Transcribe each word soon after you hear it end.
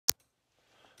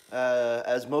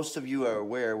As most of you are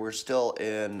aware, we're still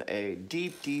in a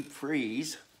deep, deep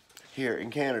freeze here in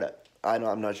Canada.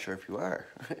 I'm not sure if you are.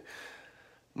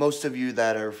 Most of you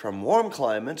that are from warm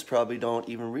climates probably don't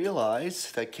even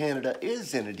realize that Canada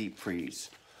is in a deep freeze.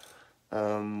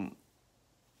 I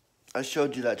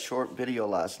showed you that short video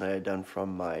last night I done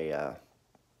from my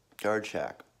yard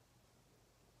shack.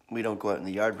 We don't go out in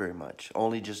the yard very much,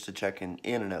 only just to check in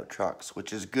and out trucks,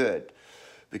 which is good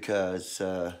because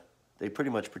they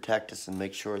pretty much protect us and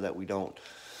make sure that we don't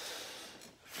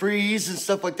freeze and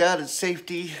stuff like that. It's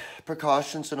safety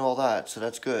precautions and all that, so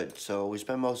that's good. So we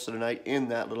spend most of the night in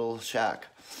that little shack.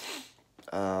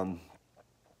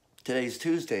 Today's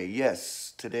Tuesday.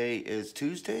 Yes, today is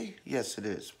Tuesday. Yes, it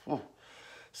is. Whew.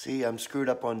 See, I'm screwed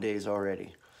up on days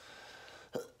already.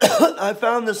 I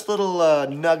found this little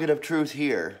nugget of truth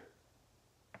here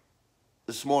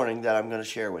this morning that I'm going to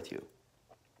share with you.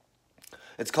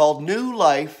 It's called New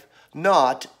Life,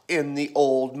 Not in the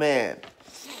Old Man.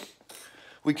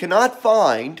 We cannot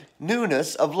find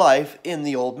newness of life in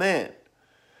the old man.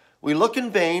 We look in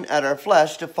vain at our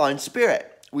flesh to find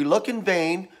spirit. We look in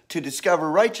vain to discover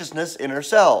righteousness in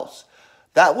ourselves.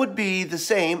 That would be the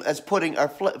same as putting our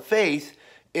faith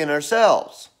in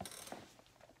ourselves.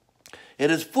 It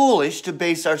is foolish to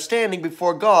base our standing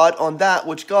before God on that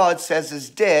which God says is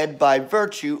dead by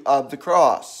virtue of the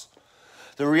cross.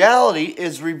 The reality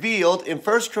is revealed in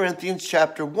 1 Corinthians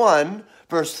chapter 1,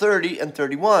 verse 30 and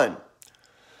 31.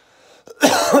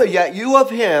 Yet you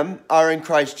of him are in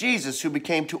Christ Jesus, who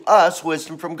became to us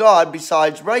wisdom from God,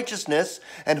 besides righteousness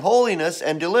and holiness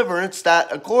and deliverance,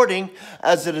 that according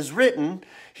as it is written,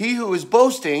 he who is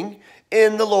boasting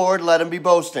in the Lord, let him be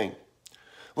boasting.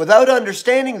 Without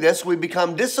understanding this, we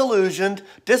become disillusioned,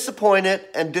 disappointed,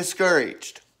 and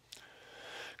discouraged.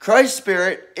 Christ's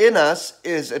Spirit in us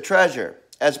is a treasure.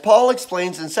 As Paul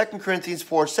explains in 2 Corinthians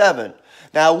 4:7,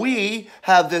 now we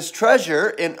have this treasure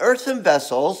in earthen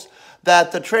vessels,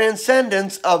 that the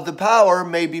transcendence of the power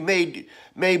may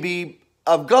be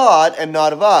of God and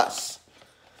not of us.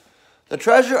 The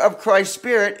treasure of Christ's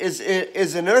Spirit is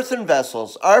in earthen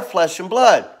vessels, our flesh and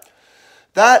blood.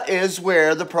 That is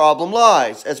where the problem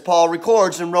lies, as Paul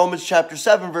records in Romans chapter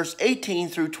 7, verse 18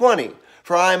 through 20.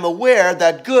 For I am aware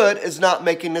that good is not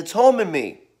making its home in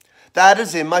me. That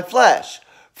is in my flesh.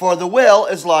 For the will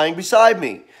is lying beside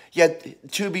me.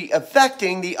 Yet to be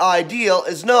effecting the ideal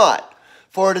is not.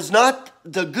 For it is not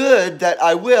the good that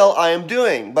I will I am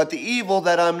doing, but the evil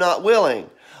that I am not willing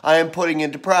I am putting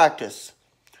into practice.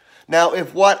 Now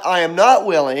if what I am not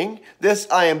willing, this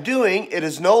I am doing, it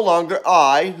is no longer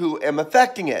I who am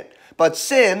effecting it, but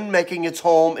sin making its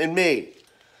home in me.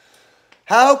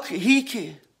 How he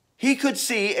could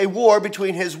see a war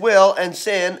between his will and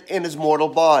sin in his mortal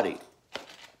body,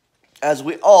 as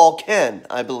we all can,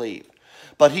 I believe.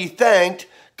 But he thanked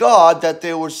God that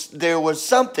there was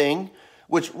something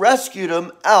which rescued him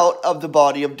out of the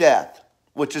body of death,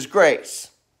 which is grace.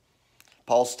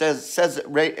 Paul says it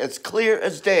right as clear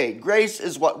as day. Grace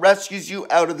is what rescues you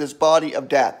out of this body of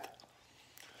death.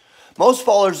 Most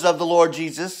followers of the Lord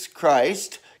Jesus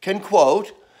Christ can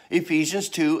quote Ephesians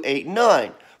 2, 8, and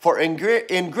 9. For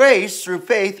in grace through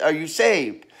faith are you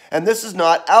saved. And this is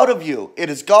not out of you. It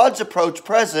is God's approach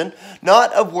present,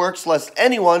 not of works, lest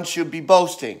anyone should be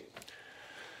boasting.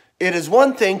 It is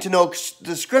one thing to know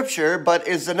the Scripture, but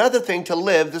is another thing to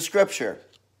live the Scripture.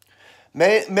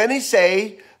 Many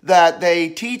say that they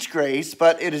teach grace,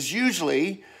 but it is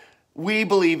usually, we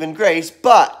believe in grace,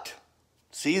 but.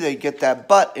 See, they get that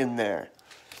but in there.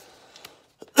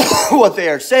 What they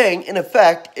are saying, in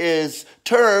effect, is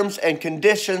terms and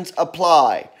conditions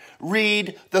apply.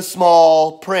 Read the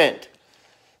small print.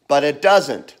 But it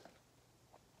doesn't.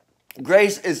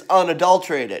 Grace is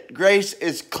unadulterated. Grace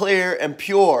is clear and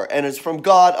pure and is from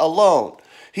God alone.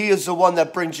 He is the one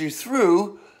that brings you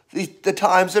through the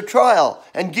times of trial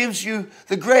and gives you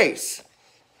the grace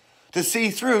to see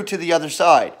through to the other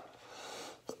side.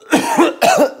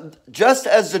 Just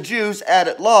as the Jews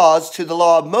added laws to the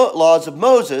laws of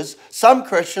Moses, some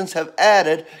Christians have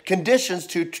added conditions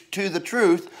to the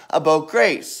truth about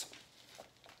grace.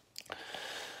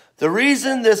 The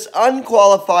reason this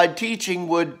unqualified teaching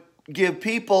would give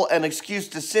people an excuse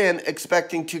to sin,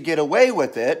 expecting to get away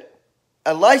with it,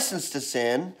 a license to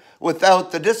sin,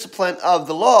 without the discipline of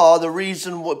the law, the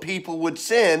reason what people would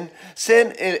sin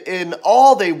in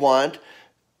all they want,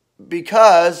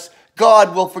 because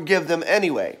God will forgive them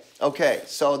anyway. Okay,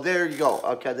 so there you go.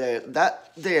 Okay,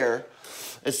 that there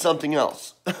is something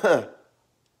else.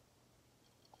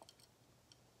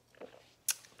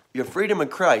 Your freedom in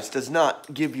Christ does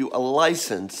not give you a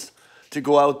license to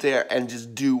go out there and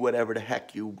just do whatever the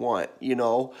heck you want, you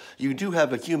know. You do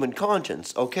have a human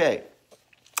conscience, okay.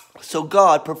 So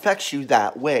God perfects you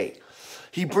that way.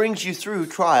 He brings you through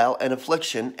trial and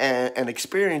affliction and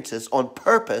experiences on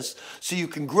purpose so you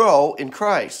can grow in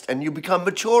Christ and you become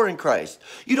mature in Christ.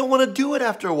 You don't want to do it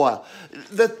after a while.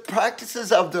 The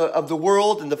practices of the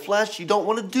world and the flesh, you don't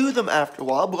want to do them after a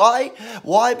while. Why?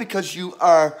 Why? Because you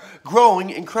are growing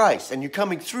in Christ and you're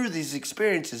coming through these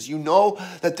experiences. You know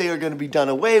that they are going to be done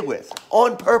away with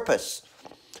on purpose.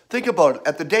 Think about it.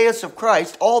 At the dais of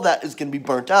Christ, all that is going to be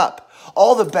burnt up.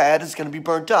 All the bad is going to be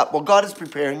burnt up. Well, God is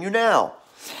preparing you now.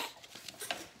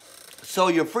 So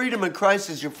your freedom in Christ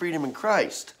is your freedom in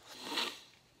Christ.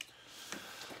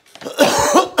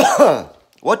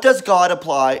 What does God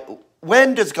apply?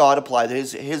 When does God apply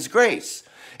his grace?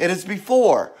 It is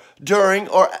before, during,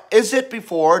 or is it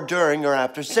before, during, or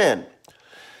after sin?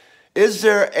 Is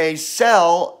there a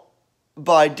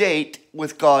sell-by date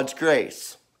with God's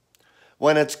grace?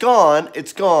 When it's gone,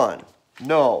 it's gone.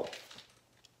 No.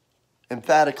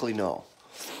 Emphatically no.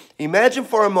 Imagine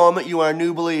for a moment you are a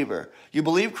new believer. You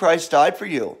believe Christ died for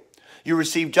you. You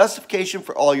receive justification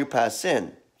for all your past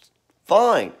sin.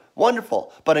 Fine,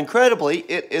 wonderful, but incredibly,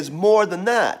 it is more than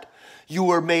that. You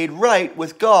were made right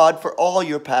with God for all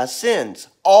your past sins,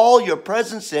 all your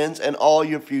present sins, and all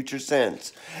your future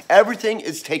sins. Everything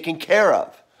is taken care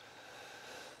of.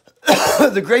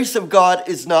 The grace of God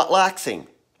is not laxing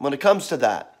when it comes to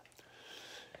that.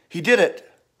 He did it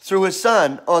through his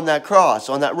Son on that cross,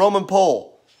 on that Roman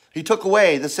pole. He took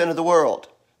away the sin of the world.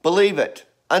 Believe it.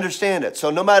 Understand it. So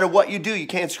no matter what you do, you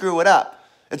can't screw it up.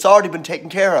 It's already been taken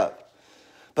care of.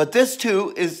 But this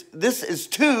is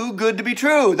too good to be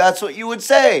true. That's what you would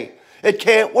say. It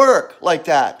can't work like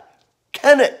that.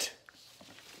 Can it?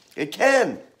 It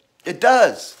can. It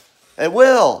does. It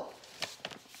will.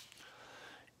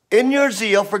 In your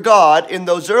zeal for God, in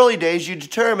those early days, you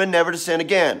determined never to sin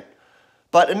again.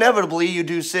 But inevitably, you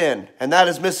do sin. And that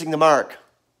is missing the mark.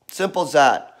 Simple as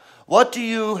that. What do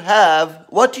you have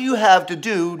to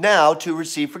do now to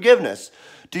receive forgiveness?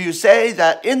 Do you say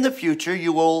that in the future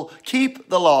you will keep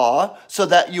the law so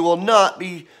that you will not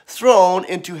be thrown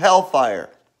into hellfire?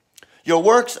 Your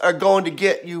works are going to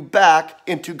get you back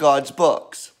into God's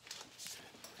books.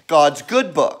 God's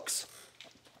good books.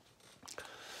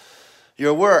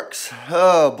 Your works.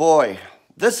 Oh boy.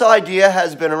 This idea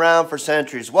has been around for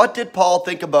centuries. What did Paul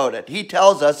think about it? He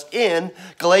tells us in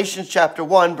Galatians chapter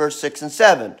 1, verse 6 and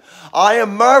 7. I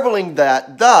am marveling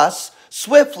that thus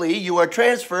swiftly you are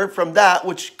transferred from that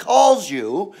which calls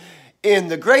you in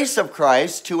the grace of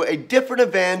Christ to a different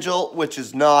evangel which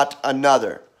is not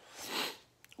another.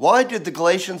 Why did the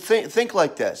Galatians think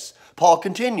like this? Paul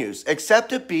continues,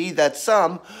 except it be that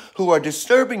some who are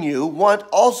disturbing you want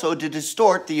also to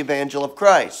distort the evangel of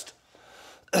Christ.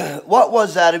 What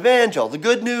was that evangel? The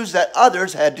good news that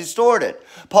others had distorted.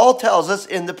 Paul tells us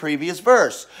in the previous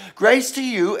verse, grace to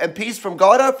you and peace from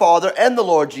God our Father and the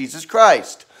Lord Jesus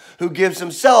Christ, who gives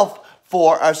himself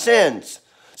for our sins,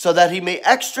 so that he may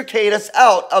extricate us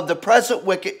out of the present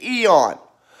wicked eon,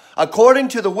 according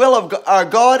to the will of our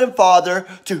God and Father,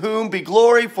 to whom be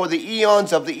glory for the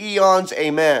eons of the eons.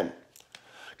 Amen.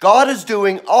 God is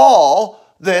doing all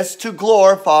this to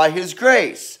glorify his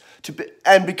grace.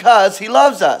 And because he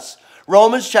loves us.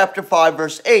 Romans chapter 5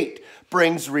 verse 8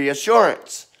 brings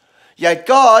reassurance. Yet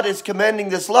God is commending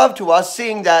this love to us,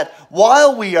 seeing that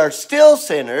while we are still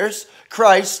sinners,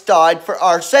 Christ died for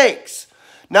our sakes.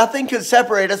 Nothing can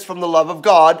separate us from the love of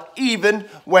God, even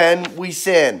when we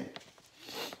sin.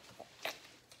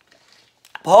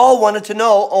 Paul wanted to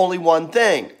know only one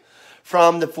thing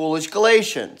from the foolish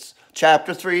Galatians,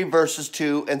 chapter 3 verses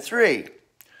 2 and 3.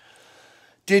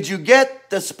 Did you get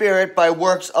the Spirit by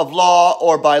works of law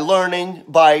or by learning,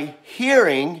 by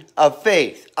hearing of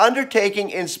faith? Undertaking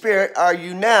in spirit are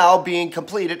you now being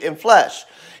completed in flesh?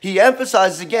 He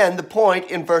emphasizes again the point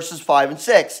in verses 5 and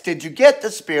 6. Did you get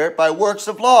the Spirit by works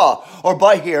of law or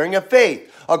by hearing of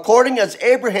faith? According as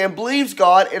Abraham believes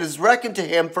God, it is reckoned to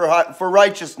him for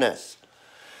righteousness.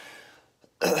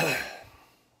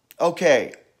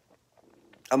 Okay,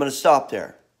 I'm going to stop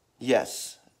there.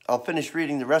 Yes. I'll finish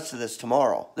reading the rest of this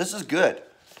tomorrow. This is good.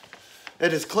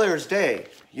 It is clear as day.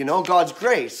 You know, God's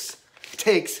grace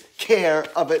takes care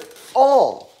of it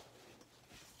all.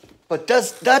 But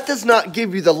that does not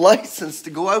give you the license to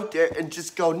go out there and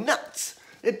just go nuts.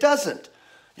 It doesn't.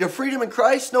 Your freedom in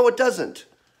Christ? No, it doesn't.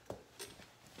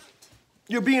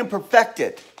 You're being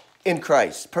perfected in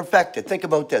Christ. Perfected. Think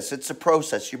about this. It's a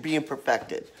process. You're being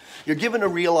perfected. You're given a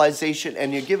realization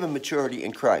and you're given maturity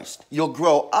in Christ. You'll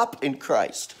grow up in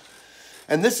Christ.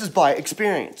 And this is by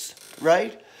experience,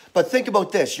 right? But think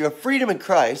about this. Your freedom in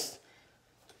Christ,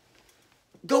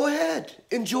 go ahead,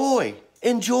 enjoy.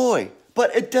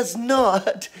 But it does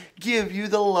not give you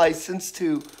the license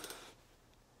to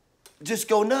just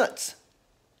go nuts.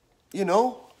 You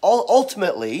know,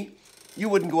 ultimately, you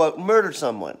wouldn't go out and murder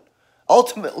someone.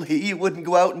 Ultimately, you wouldn't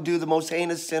go out and do the most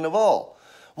heinous sin of all.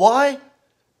 Why?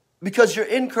 Because you're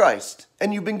in Christ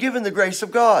and you've been given the grace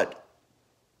of God.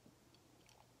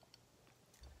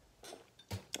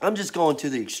 I'm just going to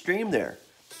the extreme there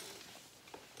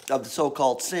of the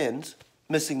so-called sins,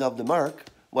 missing of the mark.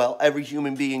 Well, every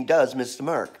human being does miss the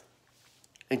mark,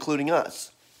 including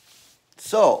us.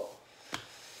 So,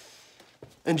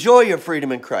 enjoy your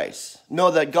freedom in Christ.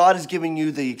 Know that God is giving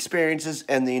you the experiences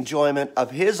and the enjoyment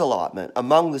of his allotment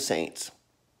among the saints.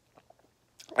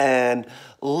 And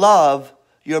love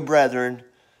your brethren.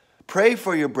 Pray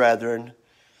for your brethren,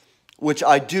 which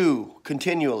I do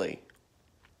continually.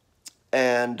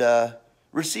 And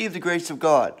receive the grace of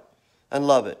God and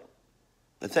love it.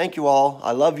 And thank you all.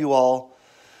 I love you all.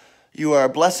 You are a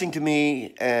blessing to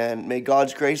me, and may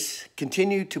God's grace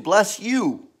continue to bless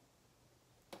you.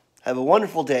 Have a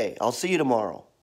wonderful day. I'll see you tomorrow.